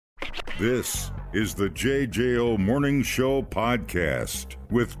This is the JJO Morning Show podcast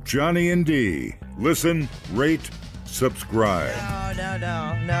with Johnny and D. Listen, rate, subscribe. No.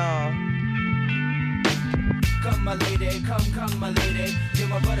 Come, my lady, come, my lady. You're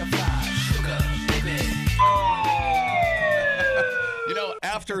my butterfly, sugar, baby. You know,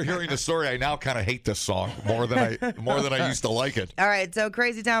 after hearing the story, I now kind of hate this song more than I used to like it. All right, so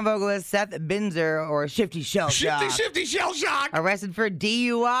Crazy Town vocalist Seth Binzer, or Shifty Shell Shock, Shifty Shell Shock, arrested for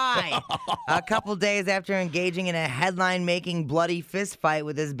DUI a couple days after engaging in a headline-making bloody fist fight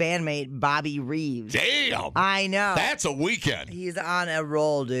with his bandmate Bobby Reeves. Damn. I know. That's a weekend. He's on a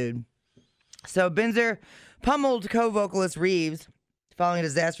roll, dude. So Binzer pummeled co-vocalist Reeves following a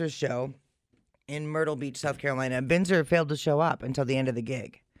disastrous show in Myrtle Beach, South Carolina. Binzer failed to show up until the end of the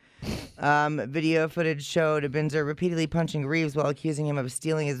gig. Video footage showed Binzer repeatedly punching Reeves while accusing him of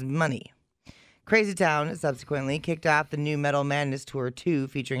stealing his money. Crazy Town subsequently kicked off the new Metal Madness Tour 2,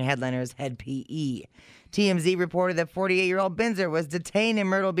 featuring headliners Head PE. TMZ reported that 48-year-old Binzer was detained in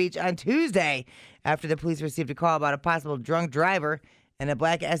Myrtle Beach on Tuesday after the police received a call about a possible drunk driver and a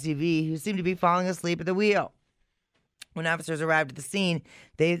black SUV who seemed to be falling asleep at the wheel. When officers arrived at the scene,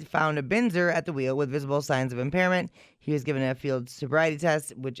 they found a Binzer at the wheel with visible signs of impairment. He was given a field sobriety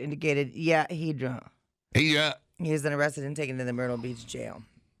test, which indicated, he drunk. He was then arrested and taken to the Myrtle Beach jail.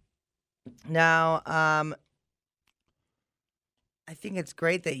 Now, I think it's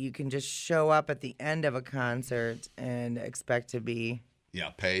great that you can just show up at the end of a concert and expect to be...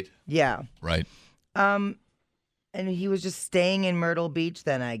 paid. Yeah. Right. And he was just staying in Myrtle Beach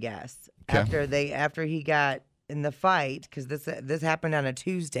then, I guess, after he got in the fight, because this happened on a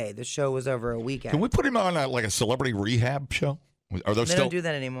Tuesday. The show was over a weekend. Can we put him on like a celebrity rehab show? Are those they still? Don't do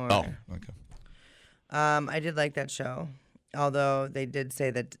that anymore. Oh, okay. I did like that show, although they did say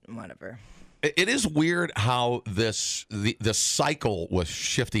that whatever. It is weird how the cycle with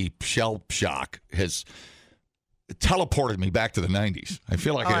Shifty Shell Shock has teleported me back to the 90s. I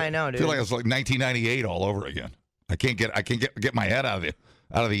feel like I know, dude. I feel like it's like 1998 all over again. I can't get my head out of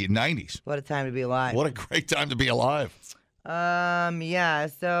the 90s. What a time to be alive. What a great time to be alive.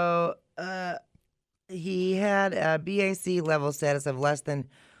 So he had a BAC level status of less than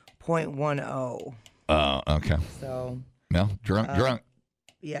 0.10. Okay. So no, drunk.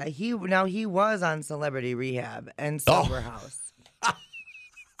 Yeah, he was on Celebrity Rehab and Sober House.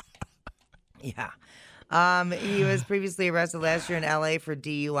 Yeah. He was previously arrested last year in LA for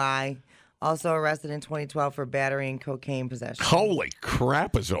DUI. Also arrested in 2012 for battery and cocaine possession. Holy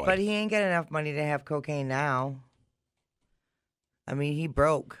crapazoid. But he ain't got enough money to have cocaine now. I mean, he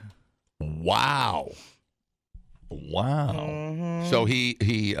broke. Wow. Mm-hmm. So he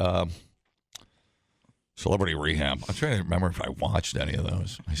Celebrity Rehab. I'm trying to remember if I watched any of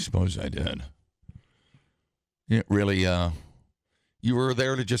those. I suppose I did. It really, you were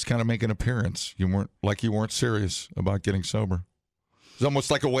there to just kind of make an appearance. You weren't serious about getting sober. It's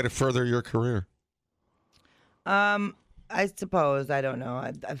almost like a way to further your career. I suppose. I don't know.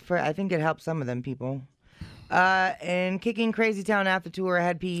 I think it helps some of them people. And kicking Crazy Town off the tour,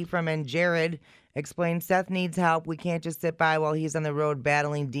 Head PE frontman Jared explained, Seth needs help. We can't just sit by while he's on the road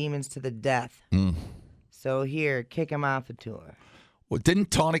battling demons to the death. So here, kick him off the tour. Well,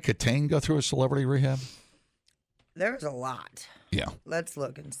 didn't Tawny Katane go through a celebrity rehab? There's a lot. Yeah. Let's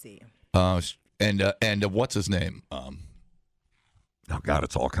look and see. And what's his name? Oh, God,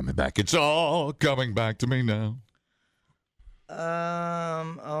 it's all coming back. It's all coming back to me now.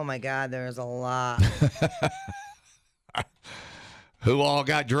 Oh, my God, there's a lot. Who all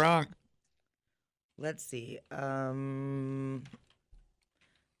got drunk? Let's see. I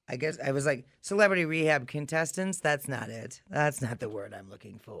guess I was like, celebrity rehab contestants. That's not it. That's not the word I'm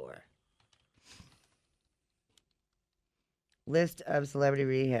looking for. List of celebrity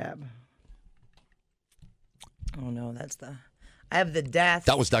rehab. Oh, no, I have the death.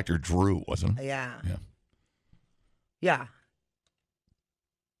 That was Dr. Drew, wasn't it? Yeah.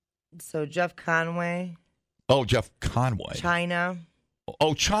 So Jeff Conway. Oh, Jeff Conway. China.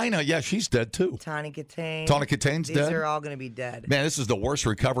 Oh, China. Yeah, she's dead, too. Tawny Katane. Tawny Katane's dead? These are all going to be dead. Man, this is the worst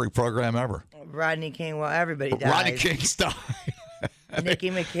recovery program ever. Rodney King. Well, everybody died. Rodney King's died.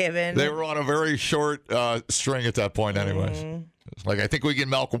 Nikki McKibben. They were on a very short string at that point anyways. Mm-hmm. It's like, I think we can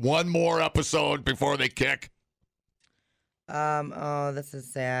milk one more episode before they kick. Oh, this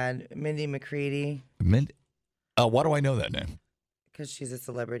is sad. Mindy McCready. Why do I know that name? Because she's a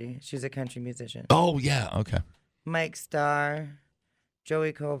celebrity. She's a country musician. Oh, yeah. Okay. Mike Starr.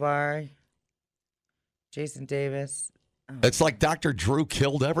 Joey Kovar. Jason Davis. Oh. It's like Dr. Drew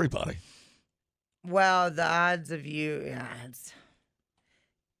killed everybody. Well, the odds of it's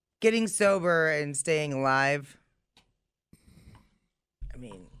getting sober and staying alive. I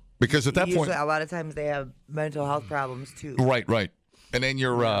mean, Because at that Usually, point, a lot of times they have mental health problems too. right. And then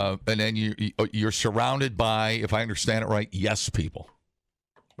you're surrounded by, if I understand it right, yes people.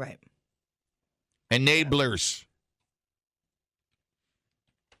 Right. Enablers.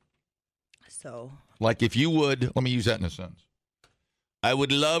 So. Like if you would, let me use that in a sentence. I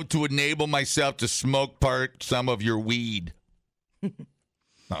would love to enable myself to smoke some of your weed.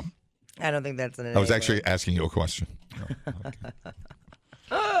 No. I don't think that's an enabler. I was actually asking you a question. No. Okay.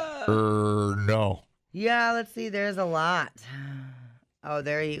 No. Yeah, let's see. There's a lot. Oh,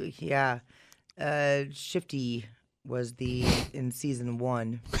 yeah. Shifty was in season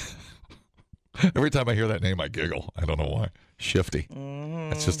 1. Every time I hear that name, I giggle. I don't know why. Shifty.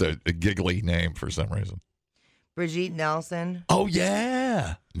 Mm-hmm. It's just a giggly name for some reason. Brigitte Nelson. Oh,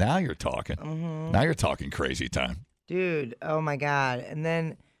 yeah. Now you're talking. Mm-hmm. Now you're talking crazy time. Dude, oh my God. And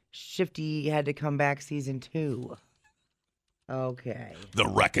then Shifty had to come back season 2. Okay. The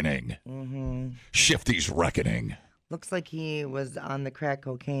Reckoning. Mm-hmm. Shifty's Reckoning. Looks like he was on the crack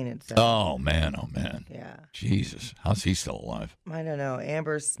cocaine itself. Oh, man. Oh, man. Yeah. Jesus. How's he still alive? I don't know.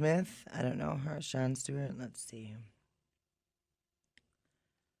 Amber Smith. I don't know her. Sean Stewart. Let's see.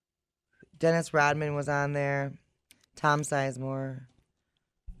 Dennis Rodman was on there. Tom Sizemore.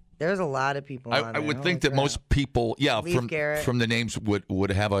 There's a lot of people on there. I would Holy think that crap. most people, Leif Garrett. from the names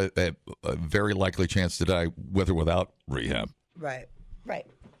would have a very likely chance to die with or without rehab. Right.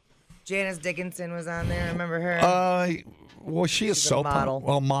 Janice Dickinson was on there. Remember her? Well, she's a so model.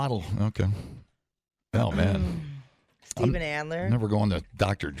 Well, model. Okay. Oh man. Stephen Adler. Never going to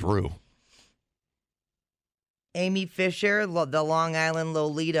Dr. Drew. Amy Fisher, the Long Island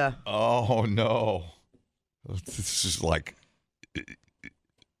Lolita. Oh no. This is like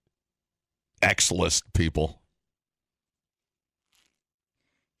X-list people.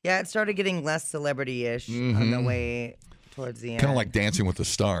 Yeah, it started getting less celebrity-ish on the way towards the end. Kind of like Dancing with the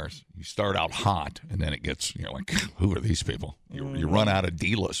Stars. You start out hot, and then it gets, you're like, who are these people? You run out of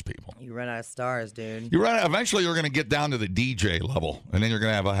D-list people. You run out of stars, dude. Eventually, you're going to get down to the DJ level, and then you're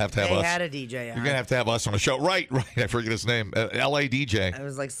going to have to have They us. had a DJ on. You're going to have us on a show. Right. I forget his name. L.A. DJ. It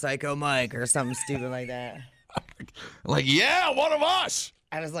was like Psycho Mike or something stupid like that. Like, yeah, one of us.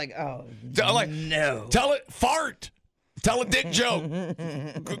 I was like, oh, no. Tell it, fart. Tell a dick joke.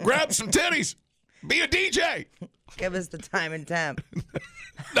 Grab some titties. Be a DJ. Give us the time and temp.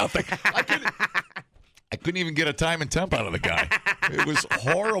 Nothing. I couldn't even get a time and temp out of the guy. It was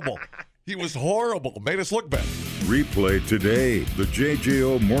horrible. He was horrible. Made us look bad. Replay today the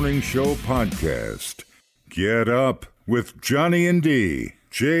JJO Morning Show podcast. Get up with Johnny and D.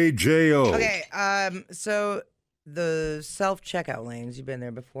 JJO. Okay, so the self-checkout lanes, you've been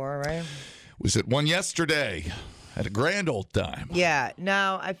there before, right? Was at one yesterday. Had a grand old time. Yeah.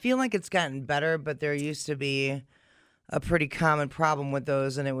 Now, I feel like it's gotten better, but there used to be a pretty common problem with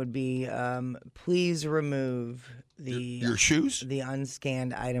those, and it would be, please remove your shoes, the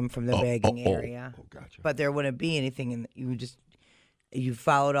unscanned item from the bagging area. Oh, gotcha. But there wouldn't be anything, and you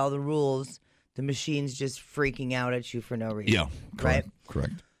followed all the rules. The machine's just freaking out at you for no reason. Yeah, correct, right?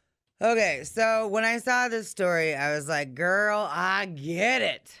 correct. Okay, so when I saw this story, I was like, girl, I get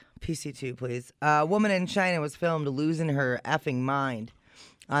it. PC2, please. A woman in China was filmed losing her effing mind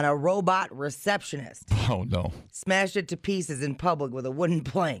on a robot receptionist. Oh, no. Smashed it to pieces in public with a wooden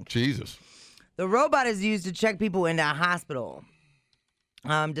plank. Jesus. The robot is used to check people into a hospital.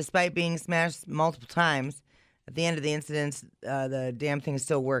 Despite being smashed multiple times, at the end of the incident, the damn thing is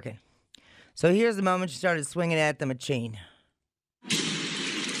still working. So here's the moment she started swinging at the machine.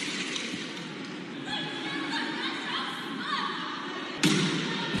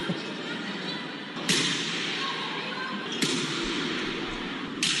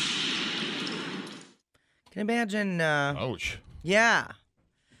 Can you imagine? Ouch. Yeah.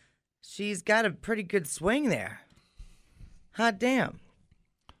 She's got a pretty good swing there. Hot damn.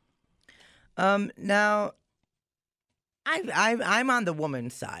 Now, I'm on the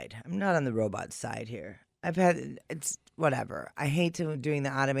woman's side. I'm not on the robot side here. It's whatever. I hate doing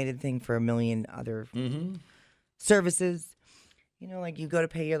the automated thing for a million other services. You know, like you go to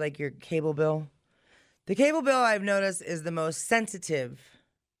pay your cable bill. The cable bill, I've noticed, is the most sensitive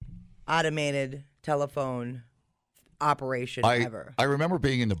automated telephone operation ever. I remember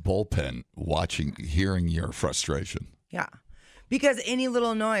being in the bullpen hearing your frustration. Yeah. Because any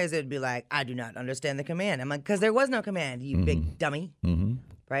little noise, it'd be like, I do not understand the command. I'm like, because there was no command, you big dummy. Mm-hmm.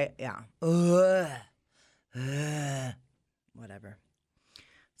 Right? Yeah. Whatever.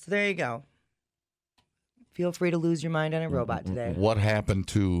 So there you go. Feel free to lose your mind on a robot today. What happened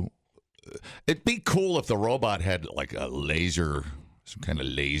to... It'd be cool if the robot had like a laser... some kind of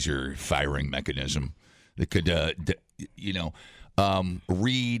laser firing mechanism that could,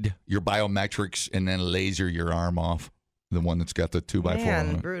 read your biometrics and then laser your arm off. The one that's got the 2x4 on Man,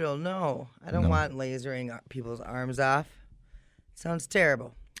 it. brutal. No, I don't want lasering people's arms off. Sounds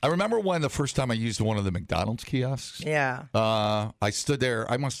terrible. I remember when the first time I used one of the McDonald's kiosks. Yeah. I stood there.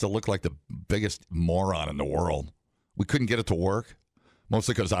 I must have looked like the biggest moron in the world. We couldn't get it to work,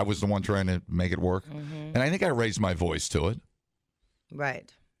 mostly because I was the one trying to make it work. And I think I raised my voice to it.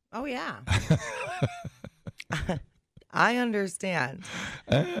 Right. Oh, yeah. I understand.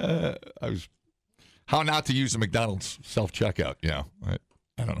 How not to use the McDonald's self-checkout. Yeah.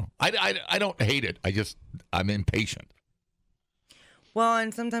 I don't know. I don't hate it. I'm impatient. Well,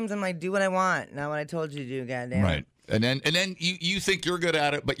 and sometimes I'm like, do what I want, not what I told you to do, goddamn. Right. And then you think you're good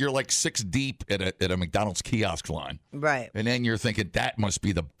at it, but you're like 6 deep at a McDonald's kiosk line. Right. And then you're thinking, that must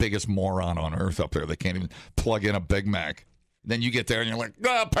be the biggest moron on earth up there. They can't even plug in a Big Mac. Then you get there and you're like,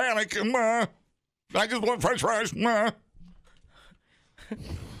 panic. I just want french fries.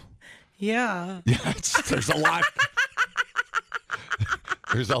 Yeah. Yeah, there's a lot.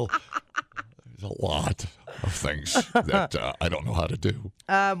 There's a lot of things that I don't know how to do.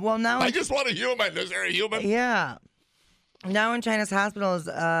 Well, now I just want a human. Is there a human? Yeah. Now in China's hospitals,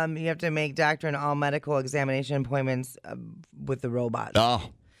 you have to make doctor and all medical examination appointments with the robots. Oh.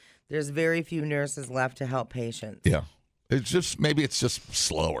 There's very few nurses left to help patients. Yeah. Maybe it's just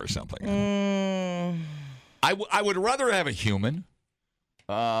slow or something. I would rather have a human.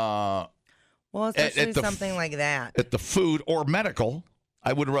 Well, especially something like that. At the food or medical,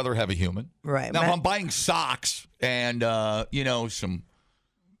 I would rather have a human. Right. Now, if I'm buying socks and, some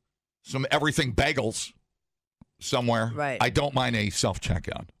everything bagels somewhere, right. I don't mind a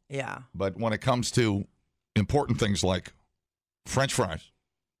self-checkout. Yeah. But when it comes to important things like French fries,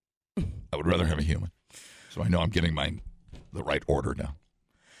 I would rather have a human. So I know I'm getting the right order now.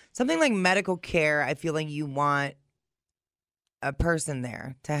 Something like medical care, I feel like you want a person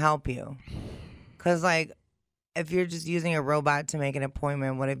there to help you. Because, like, if you're just using a robot to make an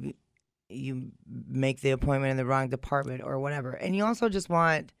appointment, what if you make the appointment in the wrong department or whatever? And you also just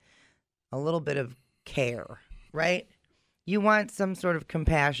want a little bit of care, right? You want some sort of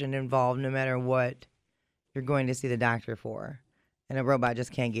compassion involved no matter what you're going to see the doctor for. And a robot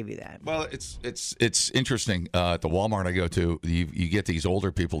just can't give you that. Well, it's interesting. At the Walmart I go to, you get these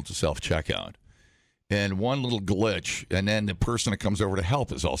older people to self-checkout. And one little glitch, and then the person that comes over to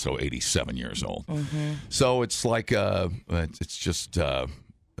help is also 87 years old. Mm-hmm. So it's like it's just a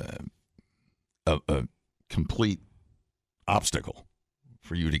complete obstacle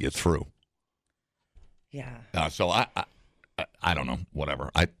for you to get through. Yeah. So I don't know.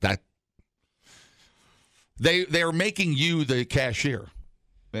 Whatever. They are making you the cashier,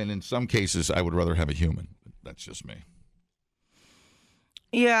 and in some cases, I would rather have a human. That's just me.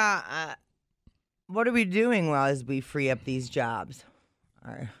 Yeah. What are we doing as we free up these jobs?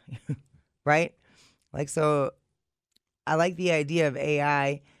 Right? Like, so I like the idea of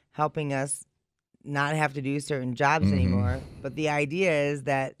AI helping us not have to do certain jobs anymore. But the idea is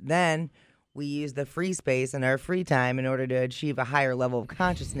that then we use the free space in our free time in order to achieve a higher level of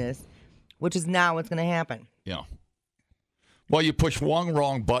consciousness, which is not what's going to happen. Yeah. Well, you push one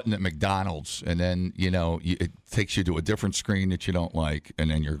wrong button at McDonald's, and then, it takes you to a different screen that you don't like,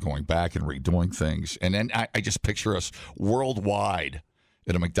 and then you're going back and redoing things. And then I just picture us worldwide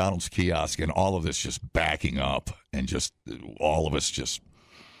at a McDonald's kiosk, and all of this just backing up, and just all of us just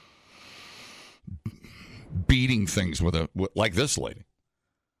beating things like this lady.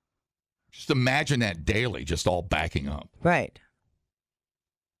 Just imagine that daily, just all backing up. Right.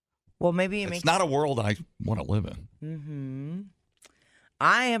 Well, maybe it's not a world I want to live in. Mm-hmm.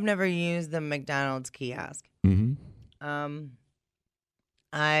 I have never used the McDonald's kiosk. Mm-hmm.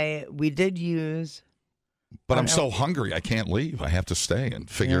 We did use. But I'm so hungry, I can't leave. I have to stay and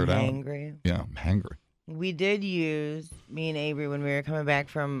figure it out. Hangry. Yeah, I'm hangry. We did use, me and Avery, when we were coming back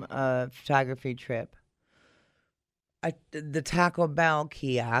from a photography trip, the Taco Bell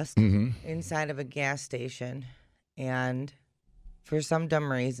kiosk inside of a gas station, and for some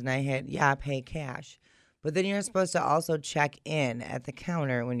dumb reason, I hit, pay cash. But then you're supposed to also check in at the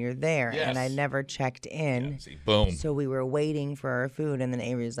counter when you're there. Yes. And I never checked in. Yeah, see, boom. So we were waiting for our food. And then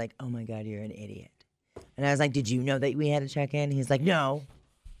Avery was like, oh, my God, you're an idiot. And I was like, did you know that we had to check in? He's like, no.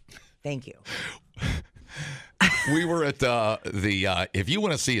 Thank you. We were at the if you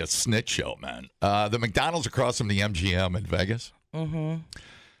want to see a snitch show, man, the McDonald's across from the MGM in Vegas. Mm-hmm.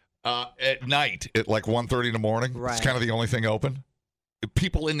 At night, at like 1:30 in the morning. Right. It's kind of the only thing open.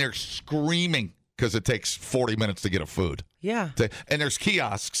 People in there screaming because it takes 40 minutes to get a food. Yeah. And there's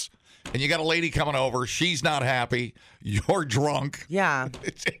kiosks, and you got a lady coming over. She's not happy. You're drunk. Yeah.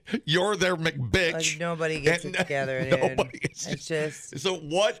 You're their McBitch. Like nobody gets it together, dude. Nobody gets It's just... So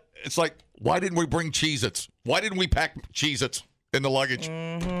what? It's like, why didn't we bring Cheez-Its? Why didn't we pack Cheez-Its in the luggage?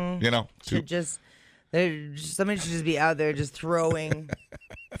 Mm-hmm. You know? Somebody should just be out there just throwing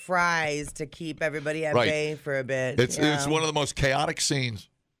fries to keep everybody at bay for a bit. It's one of the most chaotic scenes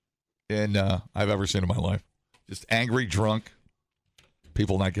I've ever seen in my life. Just angry, drunk,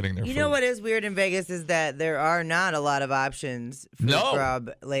 people not getting their food. You know what is weird in Vegas is that there are not a lot of options for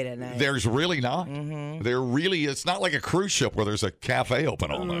grub late at night. There's really not. Mm-hmm. It's not like a cruise ship where there's a cafe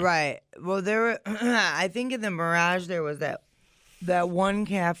open all night. Right. Well, I think in the Mirage there was that one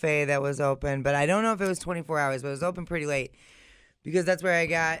cafe that was open, but I don't know if it was 24 hours, but it was open pretty late because that's where I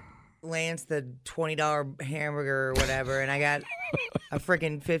got Lance the $20 hamburger or whatever, and I got a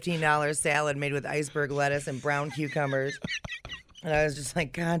freaking $15 salad made with iceberg lettuce and brown cucumbers. And I was just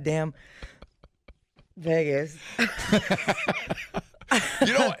like, God damn, Vegas. You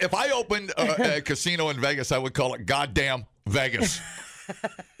know, if I opened a casino in Vegas, I would call it Goddamn Vegas.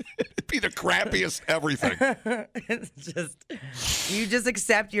 It'd be the crappiest everything. It's just, you just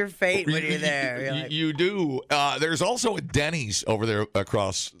accept your fate when you're there. You do. There's also a Denny's over there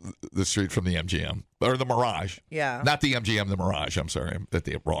across the street from the MGM, or the Mirage. Yeah. Not the MGM, the Mirage. I'm sorry. I'm at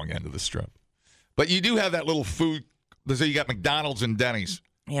the wrong end of the strip. But you do have that little food. So you got McDonald's and Denny's.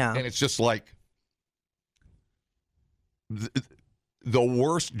 Yeah. And it's just like the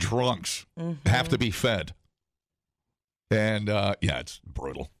worst drunks have to be fed. And it's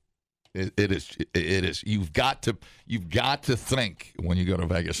brutal. It is. You've got to think when you go to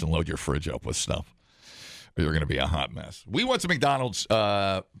Vegas and load your fridge up with stuff, or you're going to be a hot mess. We went to McDonald's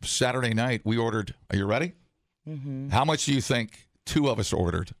Saturday night. We ordered. Are you ready? Mm-hmm. How much do you think two of us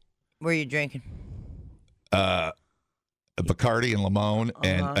ordered? What are you drinking? A Bacardi and Limon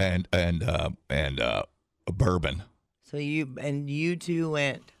and a bourbon. So you two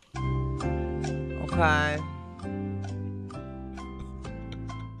went. Okay.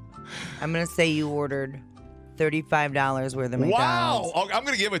 I'm going to say you ordered $35 worth of McDonald's. Wow. I'm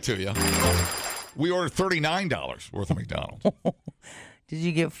going to give it to you. We ordered $39 worth of McDonald's. Did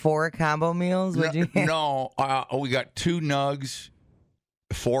you get 4 combo meals? No. We got 2 nugs,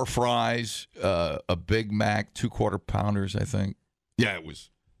 4 fries, a Big Mac, 2 quarter pounders, I think. Yeah, it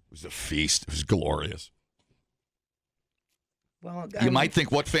was a feast. It was glorious. Well, you might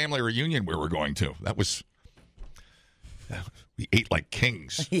think what family reunion we were going to. We ate like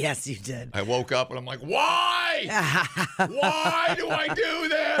kings. Yes, you did. I woke up and I'm like, why? Why do I do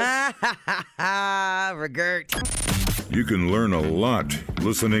this? Regret. You can learn a lot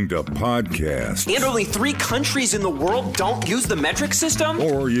listening to podcasts. And only 3 countries in the world don't use the metric system?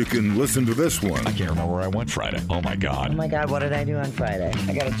 Or you can listen to this one. I can't remember where I went Friday. Oh, my God. Oh, my God. What did I do on Friday?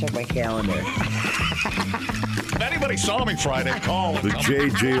 I got to check my calendar. If anybody saw me Friday, call. The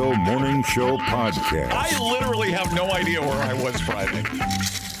JJO Morning Show Podcast. I literally have no idea where I was Friday.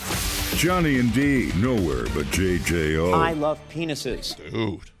 Johnny and D, nowhere but JJO. I love penises.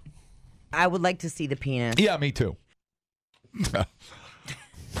 Dude. I would like to see the penis. Yeah, me too.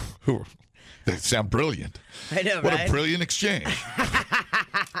 They sound brilliant. I know, what right? a brilliant exchange.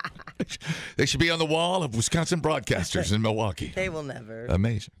 They should be on the wall of Wisconsin broadcasters in Milwaukee. They will never.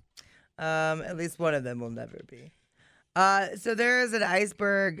 Amazing. At least one of them will never be. So there is an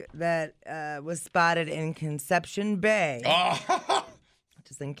iceberg that was spotted in Conception Bay,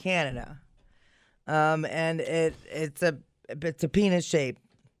 which is in Canada, and it's a penis shape.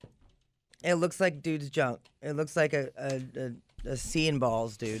 It looks like dude's junk. It looks like a sea and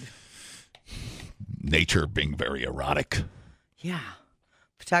balls, dude. Nature being very erotic. Yeah.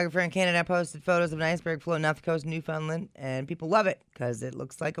 Photographer in Canada posted photos of an iceberg floating off the coast of Newfoundland, and people love it because it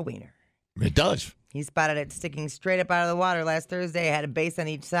looks like a wiener. It does. He spotted it sticking straight up out of the water last Thursday. It had a base on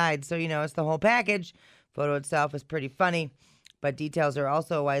each side, so it's the whole package. Photo itself is pretty funny, but details are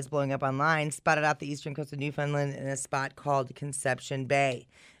also why it's blowing up online. Spotted off the eastern coast of Newfoundland in a spot called Conception Bay.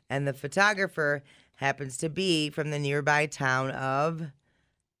 And the photographer happens to be from the nearby town of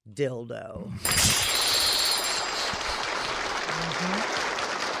Dildo.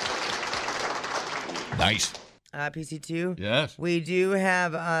 Nice. PC2? Yes. We do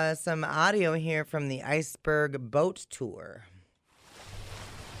have some audio here from the Iceberg Boat Tour.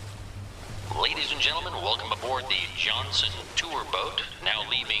 Ladies and gentlemen, welcome aboard the Johnson Tour Boat, now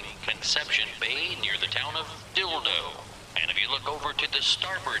leaving Conception Bay near the town of Dildo. And if you look over to the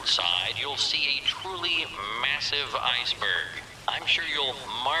starboard side, you'll see a truly massive iceberg. I'm sure you'll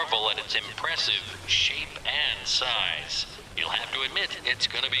marvel at its impressive shape and size. You'll have to admit, it's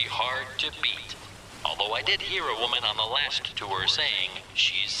going to be hard to beat. Although I did hear a woman on the last tour saying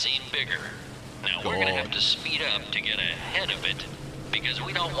she's seen bigger. Now, we're going to have to speed up to get ahead of it because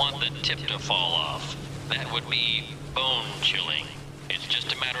we don't want the tip to fall off. That would be bone-chilling. It's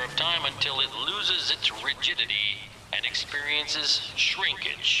just a matter of time until it loses its rigidity and experiences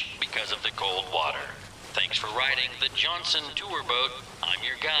shrinkage because of the cold water. Thanks for riding the Johnson Tour Boat. I'm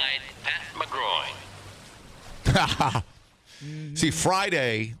your guide, Pat McGroin. See,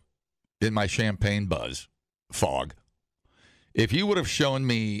 Friday in my champagne buzz, fog, if you would have shown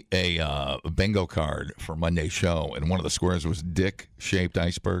me a bingo card for Monday's show and one of the squares was dick-shaped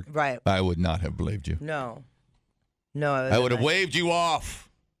iceberg, Right. I would not have believed you. No. I would have waved you off.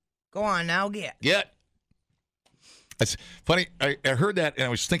 Go on now, get. Yet. It's funny. I heard that, and I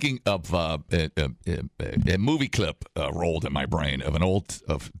was thinking of a movie clip rolled in my brain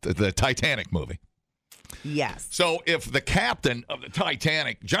of the Titanic movie. Yes. So if the captain of the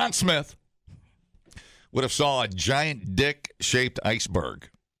Titanic, John Smith, would have saw a giant dick-shaped iceberg,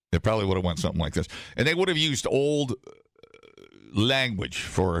 it probably would have went something like this. And they would have used old language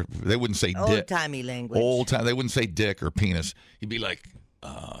for, they wouldn't say dick. Old-timey language. Old-time. They wouldn't say dick or penis. He'd be like,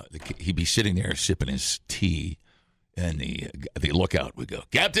 he'd be sitting there sipping his tea, and the lookout would go,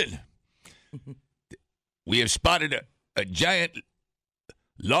 Captain, we have spotted a giant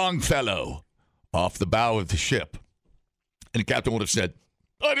Longfellow off the bow of the ship. And the captain would have said,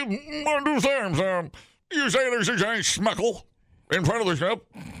 I didn't understand, sir. You say there's a giant schmuckle in front of the ship.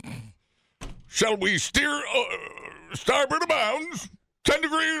 Shall we steer starboard bounds, 10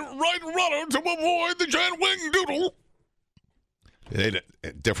 degrees right rudder to avoid the giant wing doodle? They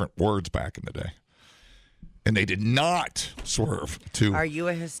had different words back in the day. And they did not swerve to... Are you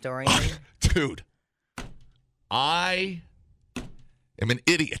a historian? Dude, I am an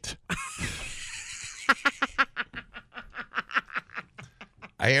idiot.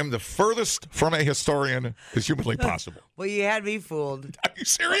 I am the furthest from a historian as humanly possible. Well, you had me fooled. Are you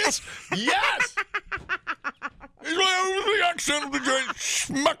serious? Yes! It's the accent of the giant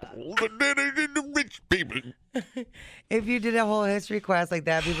schmuckle that did it in the rich people. If you did a whole history class like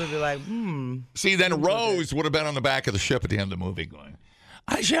that, people would be like, See, then Rose would have been on the back of the ship at the end of the movie going,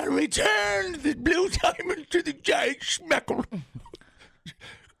 I shall return the blue diamond to the giant schmuckle.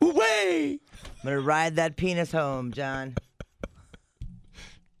 Away! I'm going to ride that penis home, John.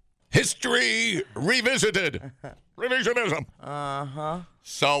 History revisited. Revisionism. Uh-huh.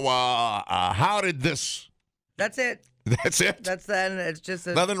 So, how did this... That's it. That's it? That's then. It's just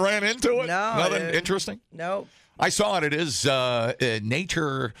a... Nothing ran into it? No. Nothing interesting? Nope. I saw it. It is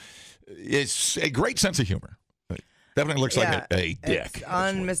nature. It's a great sense of humor. It definitely looks like a dick. It's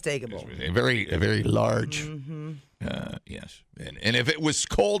unmistakable. A very large. Yes. And if it was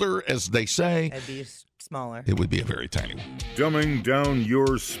colder, as they say, It'd be smaller. it would be a very tiny one. Dumbing down your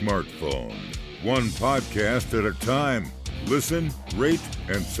smartphone. One podcast at a time. Listen, rate,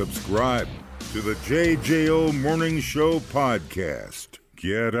 and subscribe to the JJO Morning Show podcast.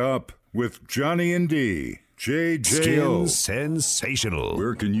 Get up with Johnny and D. JJO. Skin sensational.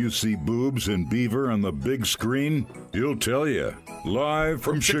 Where can you see Boobs and Beaver on the big screen? He'll tell you. Live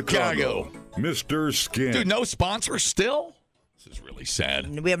from Chicago. Mr. Skin. Dude, no sponsor still? This is really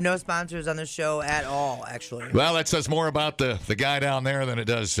sad. We have no sponsors on the show at all, actually. Well, that says more about the guy down there than it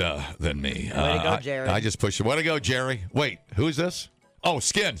does than me. Way to go, Jerry. I just pushed it. Way to go, Jerry. Wait, who's this? Oh,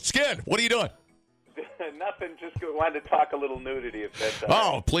 Skin. Skin, what are you doing? Nothing. Just wanted to talk a little nudity, if that's all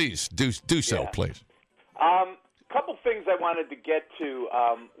right. Oh, please do so, please. Couple things I wanted to get to.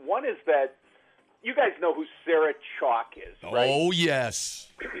 One is that you guys know who Sarah Chalke is, right? Oh, yes.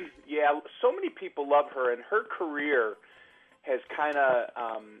 Yeah, so many people love her, and her career has kind of,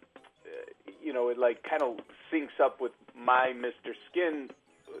 it like kind of syncs up with my Mr. Skin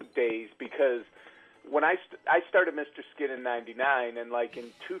days, because when I started Mr. Skin in '99, and like in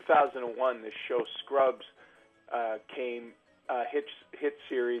 2001, the show Scrubs came. Hit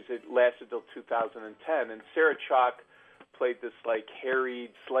series. It lasted till 2010, and Sarah Chalke played this like harried,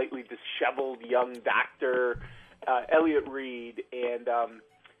 slightly disheveled young doctor, Elliot Reed, and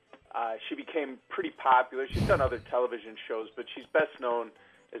she became pretty popular. She's done other television shows, but she's best known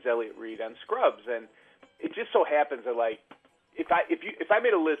as Elliot Reed on Scrubs. And it just so happens that like if I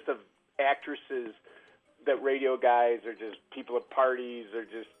made a list of actresses that radio guys or just people at parties or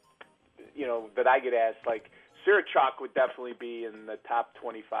just that I get asked, like, Sarah Chalke would definitely be in the top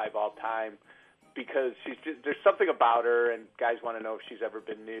 25 all time, because there's something about her, and guys want to know if she's ever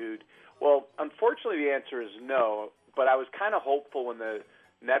been nude. Well, unfortunately, the answer is no, but I was kind of hopeful when the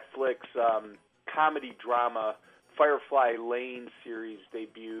Netflix comedy drama Firefly Lane series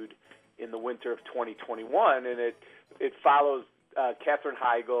debuted in the winter of 2021, and it follows Katherine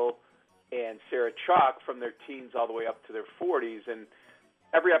Heigl, and Sarah Chalke from their teens all the way up to their 40s. And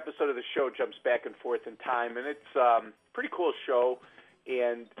every episode of the show jumps back and forth in time, and it's a pretty cool show.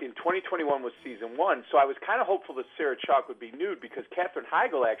 And in 2021 was season 1, so I was kind of hopeful that Sarah Chalke would be nude because Katherine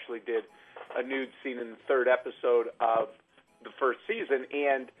Heigl actually did a nude scene in the 3rd episode of the 1st season,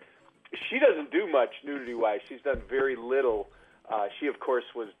 and she doesn't do much nudity-wise. She's done very little. She, of course,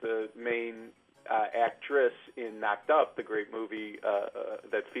 was the main actress in Knocked Up, the great movie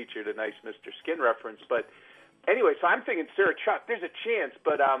that featured a nice Mr. Skin reference. But anyway, so I'm thinking Sarah Chalke, there's a chance,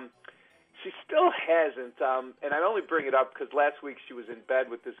 but she still hasn't. And I only bring it up because last week she was in bed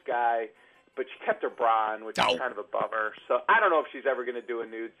with this guy, but she kept her bra on, which is kind of a bummer. So I don't know if she's ever going to do a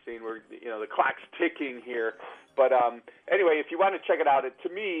nude scene where, the clock's ticking here. But anyway, if you want to check it out, to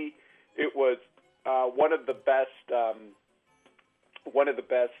me, it was one of the best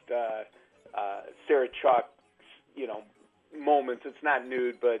Sarah Chalke, moments. It's not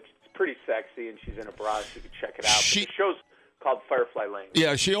nude, but it's pretty sexy, and she's in a bra, so you can check it out. The show's called Firefly Lane.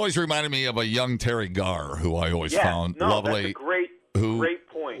 Yeah, she always reminded me of a young Terry Garr, who I always found lovely. That's a great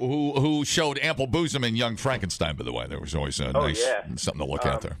point. Who showed ample bosom in Young Frankenstein, by the way. There was always a something to look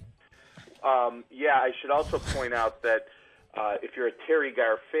at there. I should also point out that if you're a Terry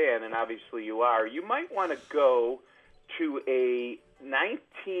Garr fan, and obviously you are, you might want to go to a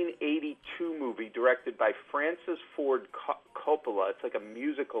 1982 movie directed by Francis Ford Coppola. It's like a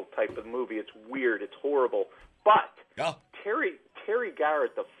musical type of movie. It's weird. It's horrible. But Terry Garr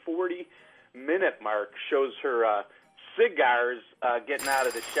at the 40-minute mark shows her cigars getting out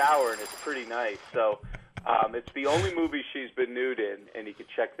of the shower, and it's pretty nice. So it's the only movie she's been nude in, and you can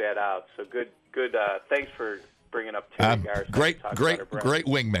check that out. So good. Thanks for bringing up Terry Garr. Great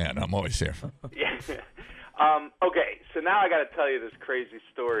wingman. I'm always here. Yeah. Okay, so now I got to tell you this crazy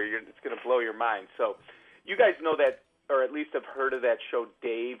story. It's going to blow your mind. So you guys know that, or at least have heard of that show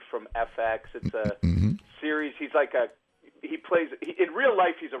Dave from FX. It's a series. He's like in real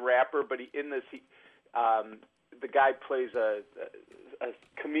life he's a rapper, but the guy plays a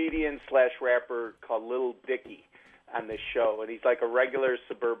comedian / rapper called Lil Dicky on this show, and he's like a regular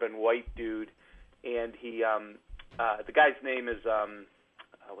suburban white dude, and he the guy's name is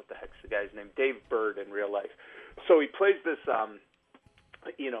what the heck's the guy's name? Dave Bird in real life. So he plays this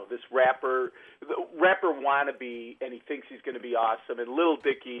this rapper wannabe, and he thinks he's going to be awesome. And Lil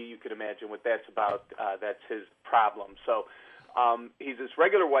Dicky, you can imagine what that's about. That's his problem. So he's this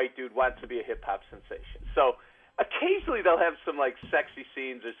regular white dude, wants to be a hip-hop sensation. So occasionally they'll have some, like, sexy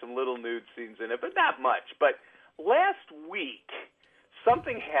scenes or some little nude scenes in it, but not much. But last week,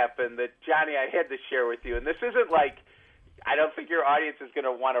 something happened that, Johnny, I had to share with you. And this isn't like, I don't think your audience is going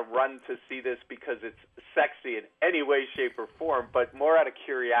to want to run to see this because it's sexy in any way, shape, or form, but more out of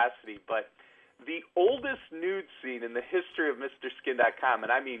curiosity. But the oldest nude scene in the history of MrSkin.com,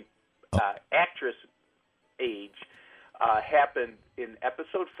 and I mean actress age, happened in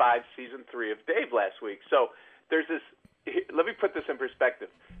episode 5, season 3 of Dave last week. So there's this, let me put this in perspective.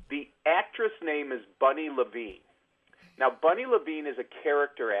 The actress name is Bunny Levine. Now, Bunny Levine is a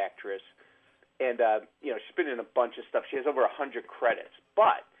character actress, and she's been in a bunch of stuff. She has over 100 credits,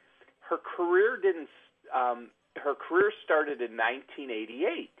 but her career started in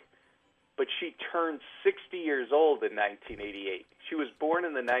 1988. But she turned 60 years old in 1988. She was born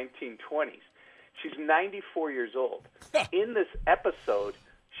in the 1920s. She's 94 years old. In this episode,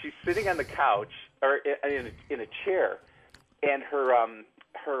 she's sitting on the couch or in a chair, and her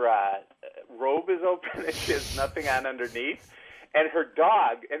robe is open and she has nothing on underneath. And her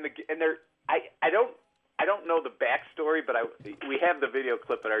dog I don't know the backstory, but we have the video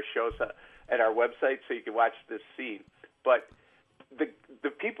clip at our show at our website, so you can watch this scene. But the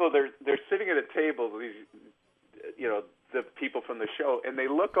people they're sitting at a table, these the people from the show, and they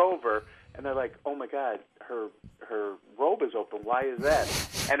look over and they're like, "Oh my God, her robe is open. Why is that?"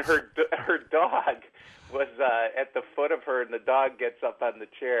 And her dog was at the foot of her, and the dog gets up on the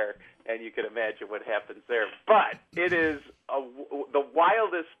chair, and you can imagine what happens there. But it is the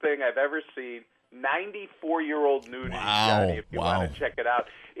wildest thing I've ever seen. 94-year-old nudity, Johnny, if you want to check it out.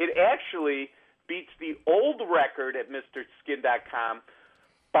 It actually beats the old record at MrSkin.com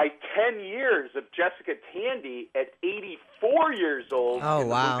by 10 years of Jessica Tandy at 84 years old in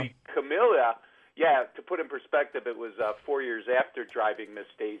the movie Camilla. Yeah, to put in perspective, it was 4 years after Driving Miss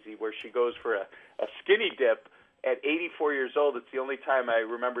Daisy, where she goes for a skinny dip at 84 years old. It's the only time I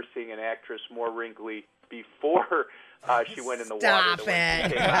remember seeing an actress more wrinkly before she went in the water. Stop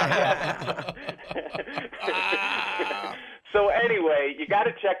it. So anyway, you got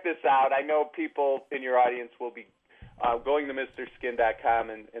to check this out. I know people in your audience will be going to MrSkin.com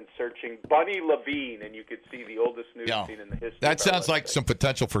and searching Bunny Levine, and you could see the oldest nude scene in the history. That sounds like some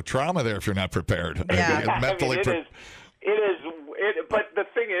potential for trauma there if you're not prepared. Yeah. Mentally it is. But the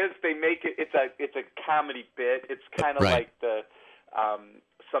thing is, they make it. It's a comedy bit. It's kind of like the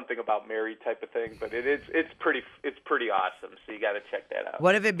something about Mary type of thing. But it's pretty awesome. So you got to check that out.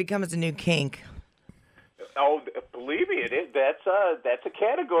 What if it becomes a new kink? Oh, believe me, it is. That's a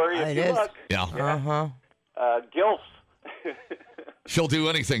category. If you look. Yeah. Gilfs. She'll do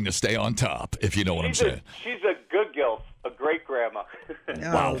anything to stay on top, if you know what I'm saying. She's a good gilf, a great grandma.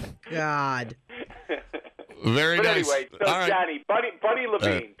 Wow. God. Very but nice. Anyway, so all right. Johnny, Bunny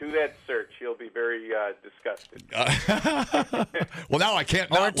Levine, do that search. You'll be very disgusted. Well, now I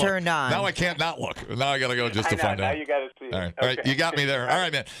can't not look. Turned on. Now I can't not look. Now I got to go just to find out. Now you got to see it. All right. All right, you got me there. All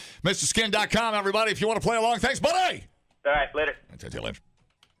right, man. MrSkin.com, everybody, if you want to play along. Thanks, buddy. All right, later. I'll tell you later.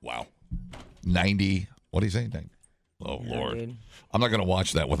 Wow. 90. What do you say? 90? Oh, Lord. Dude. I'm not going to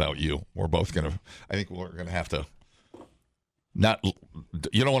watch that without you. We're both going to, I think we're going to have to not,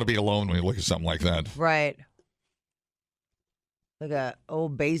 you don't want to be alone when you look at something like that. Right. Like a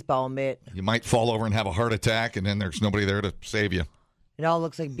old baseball mitt. You might fall over and have a heart attack, and then there's nobody there to save you. It all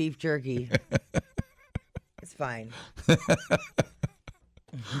looks like beef jerky. It's fine.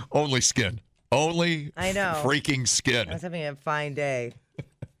 Only skin. Only I know. freaking skin. I was having a fine day.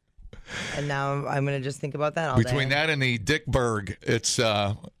 And now I'm going to just think about that all Between day. that and the Dick Berg, it's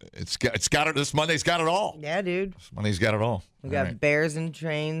got it. This Monday's got it all. Yeah, dude. This Monday's got it all. We got bears and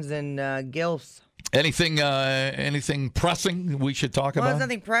trains and gilfs. Anything pressing we should talk Well, about? there's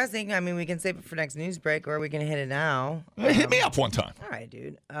nothing pressing. I mean, we can save it for next news break, or we can hit it now. Hit me up one time. All right,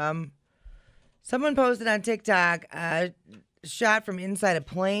 dude. Someone posted on TikTok a shot from inside a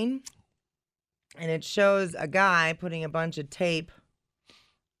plane, and it shows a guy putting a bunch of tape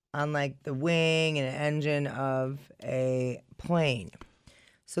on like the wing and engine of a plane.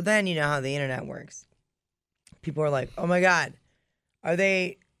 So then you know how the internet works. People are like, "Oh my God, are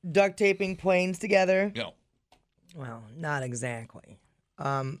they duct taping planes together?" No. Well, not exactly.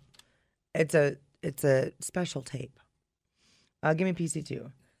 It's a special tape. Give me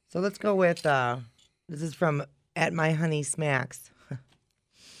PC2. So let's go with this is from @MyHoneySmacks.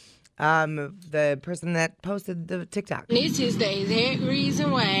 The person that posted the TikTok. This is the exact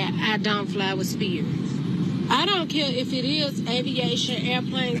reason why I don't fly with Spirit. I don't care if it is aviation,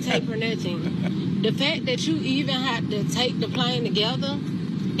 airplane tape, or nothing. The fact that you even have to take the plane together,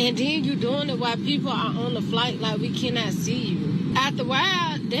 and then you doing it while people are on the flight like we cannot see you. After a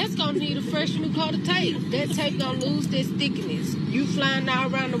while, that's going to need a fresh new coat of tape. That tape going to lose their stickiness. You flying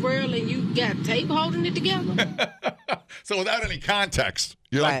all around the world and you got tape holding it together? So without any context,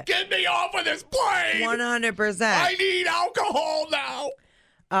 you're like, get me off of this plane. 100%. I need alcohol now.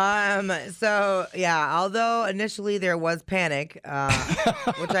 So, yeah, although initially there was panic,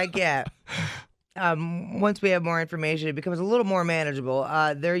 which I get, once we have more information, it becomes a little more manageable.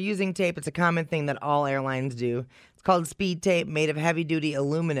 They're using tape. It's a common thing that all airlines do. It's called speed tape, made of heavy-duty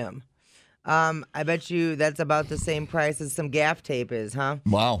aluminum. I bet you that's about the same price as some gaff tape is, huh?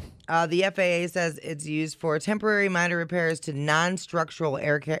 Wow. The FAA says it's used for temporary minor repairs to non-structural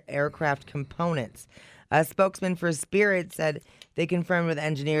aircraft components. A spokesman for Spirit said they confirmed with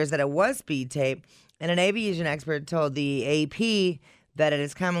engineers that it was speed tape, and an aviation expert told the AP that it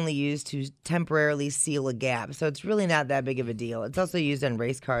is commonly used to temporarily seal a gap. So it's really not that big of a deal. It's also used on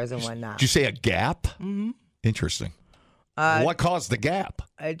race cars and whatnot. Did you say a gap? Mm-hmm. Interesting. What caused the gap?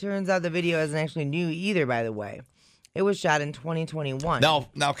 It turns out the video isn't actually new either, by the way. It was shot in 2021.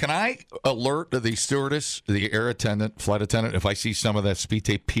 Now, can I alert the stewardess, the air attendant, flight attendant, if I see some of that speed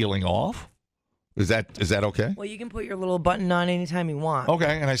tape peeling off? Is that okay? Well, you can put your little button on anytime you want.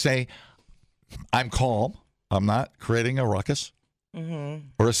 Okay, and I say, I'm calm. I'm not creating a ruckus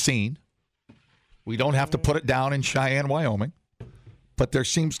or a scene. We don't have to put it down in Cheyenne, Wyoming. But there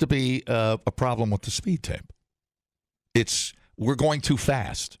seems to be a problem with the speed tape. We're going too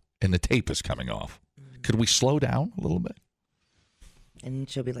fast, and the tape is coming off. Could we slow down a little bit? And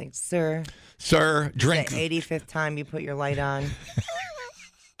she'll be like, Sir, drink. The 85th time you put your light on.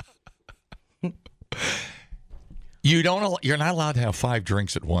 You're not allowed to have 5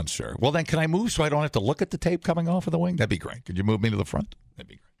 drinks at once, sir. Well, then can I move so I don't have to look at the tape coming off of the wing? That'd be great. Could you move me to the front? That'd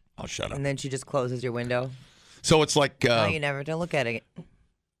be great. I'll shut up. And then she just closes your window. So it's like... now you never have to look at it.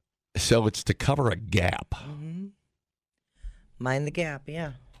 So it's to cover a gap. Mm-hmm. Mind the gap,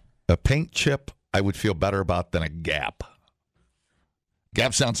 yeah. A paint chip I would feel better about than a gap.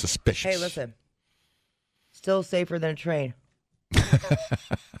 Gap sounds suspicious. Hey, listen. Still safer than a train.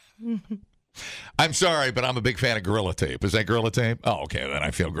 I'm sorry, but I'm a big fan of Gorilla Tape. Is that Gorilla Tape? Oh, okay. Then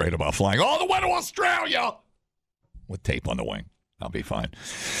I feel great about flying all the way to Australia. with tape on the wing. I'll be fine.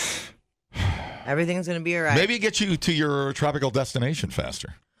 Everything's going to be all right. Maybe get you to your tropical destination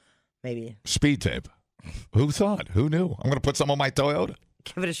faster. Maybe. Speed tape. Who thought? Who knew? I'm going to put some on my Toyota.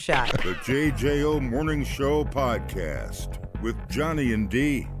 Give it a shot. The JJO Morning Show podcast with Johnny and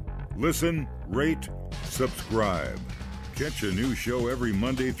D. Listen, rate, subscribe. Catch a new show every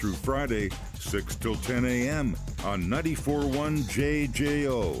Monday through Friday, 6 till 10 a.m. on 94.1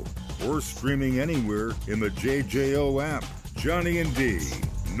 JJO or streaming anywhere in the JJO app. Johnny and D.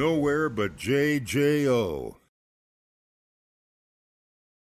 Nowhere but JJO.